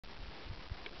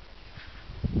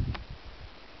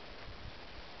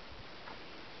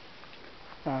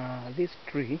this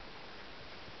tree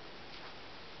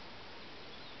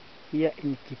here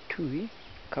in Kitui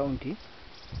County,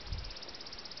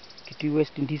 Kitui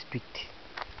Western District.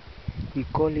 We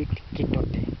call it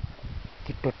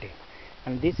Kitote.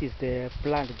 And this is the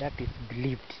plant that is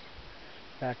believed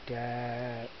that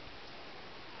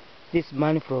this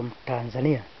man from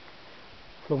Tanzania,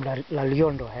 from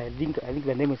Laliondo, I think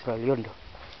the name is Laliondo.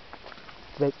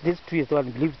 This tree is the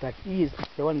one believes that he is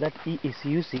the one that he is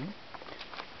using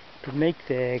to make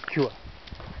the cure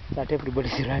that everybody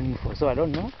is running for. So I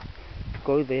don't know,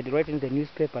 because they write in the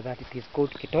newspaper that it is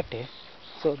called Kitote.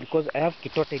 So because I have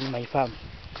Kitote in my farm,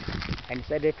 I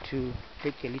decided to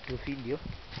take a little video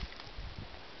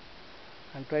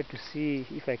and try to see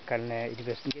if I can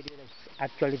investigate whether it's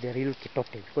actually the real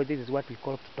Kitote, because this is what we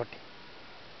call Kitote.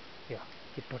 Yeah,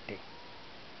 Kitote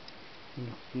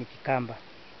ni Kikamba.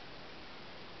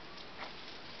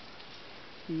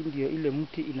 Hii ndio ile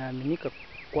mti inaaminika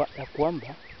ya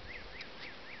kwamba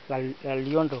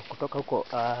Laliondo kutoka huko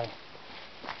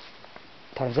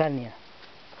Tanzania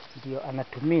ndio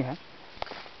anatumia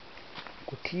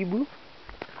kutibu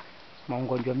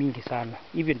magonjwa mingi sana.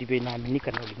 Hivyo ndivyo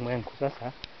inaaminika na ulimwengu.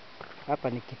 Sasa hapa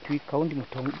ni Kitui County,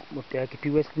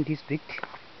 Kitui Western District.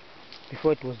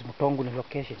 Before it was Mutonguni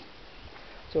location.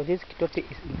 So this Kitote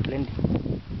is in plenty.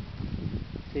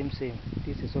 Same.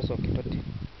 This is also Kitote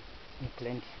in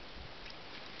plenty.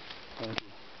 Thank you.